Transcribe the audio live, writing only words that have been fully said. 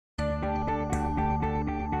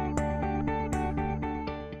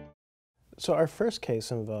So our first case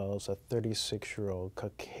involves a 36-year-old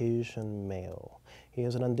Caucasian male. He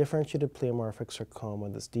has an undifferentiated pleomorphic sarcoma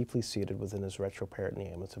that's deeply seated within his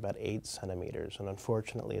retroperitoneum. It's about 8 centimeters, and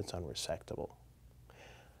unfortunately it's unresectable.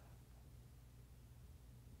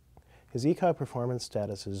 His ECOG performance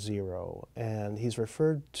status is 0, and he's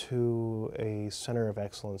referred to a Center of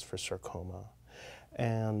Excellence for Sarcoma.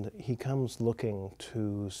 And he comes looking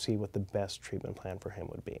to see what the best treatment plan for him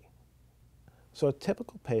would be. So a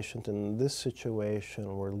typical patient in this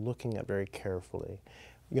situation we're looking at very carefully.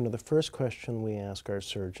 The first question we ask our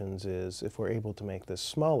surgeons is, if we're able to make this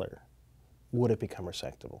smaller, would it become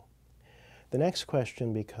resectable? The next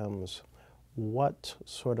question becomes, what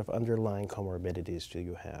sort of underlying comorbidities do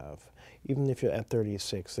you have? Even if you're at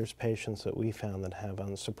 36, there's patients that we found that have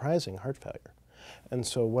unsurprising heart failure. And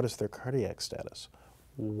so what is their cardiac status?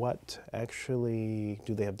 What actually,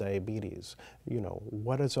 do they have diabetes?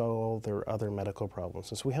 What is all their other medical problems?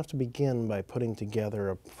 And so we have to begin by putting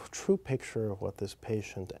together a true picture of what this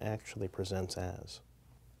patient actually presents as.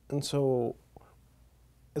 And so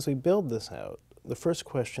as we build this out, the first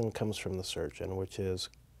question comes from the surgeon, which is,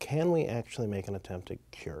 can we actually make an attempt to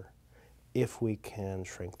cure if we can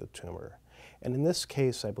shrink the tumor? And in this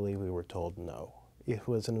case, I believe we were told no. It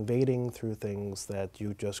was invading through things that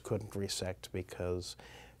you just couldn't resect because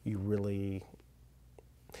it was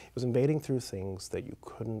invading through things that you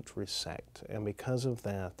couldn't resect. And because of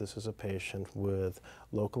that, this is a patient with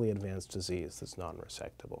locally advanced disease that's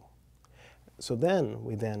non-resectable. So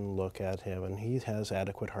we then look at him, and he has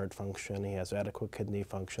adequate heart function, he has adequate kidney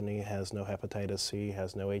function, he has no hepatitis C, he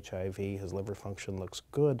has no HIV, his liver function looks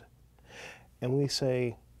good. And we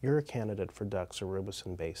say, you're a candidate for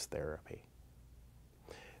doxorubicin-based therapy.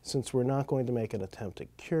 Since we're not going to make an attempt to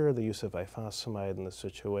cure, the use of ifosfamide in this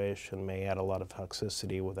situation may add a lot of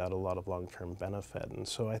toxicity without a lot of long-term benefit. And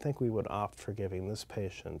so I think we would opt for giving this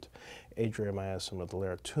patient adriamycin with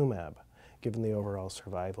daratumumab, given the overall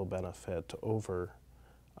survival benefit over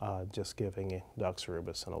just giving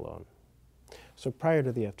doxorubicin alone. So prior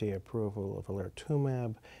to the FDA approval of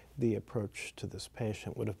daratumumab, the approach to this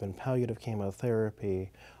patient would have been palliative chemotherapy,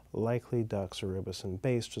 likely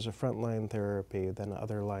doxorubicin-based as a frontline therapy, then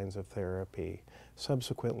other lines of therapy.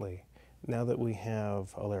 Subsequently, now that we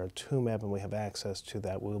have daratumumab and we have access to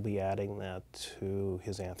that, we'll be adding that to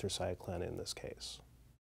his anthracycline in this case.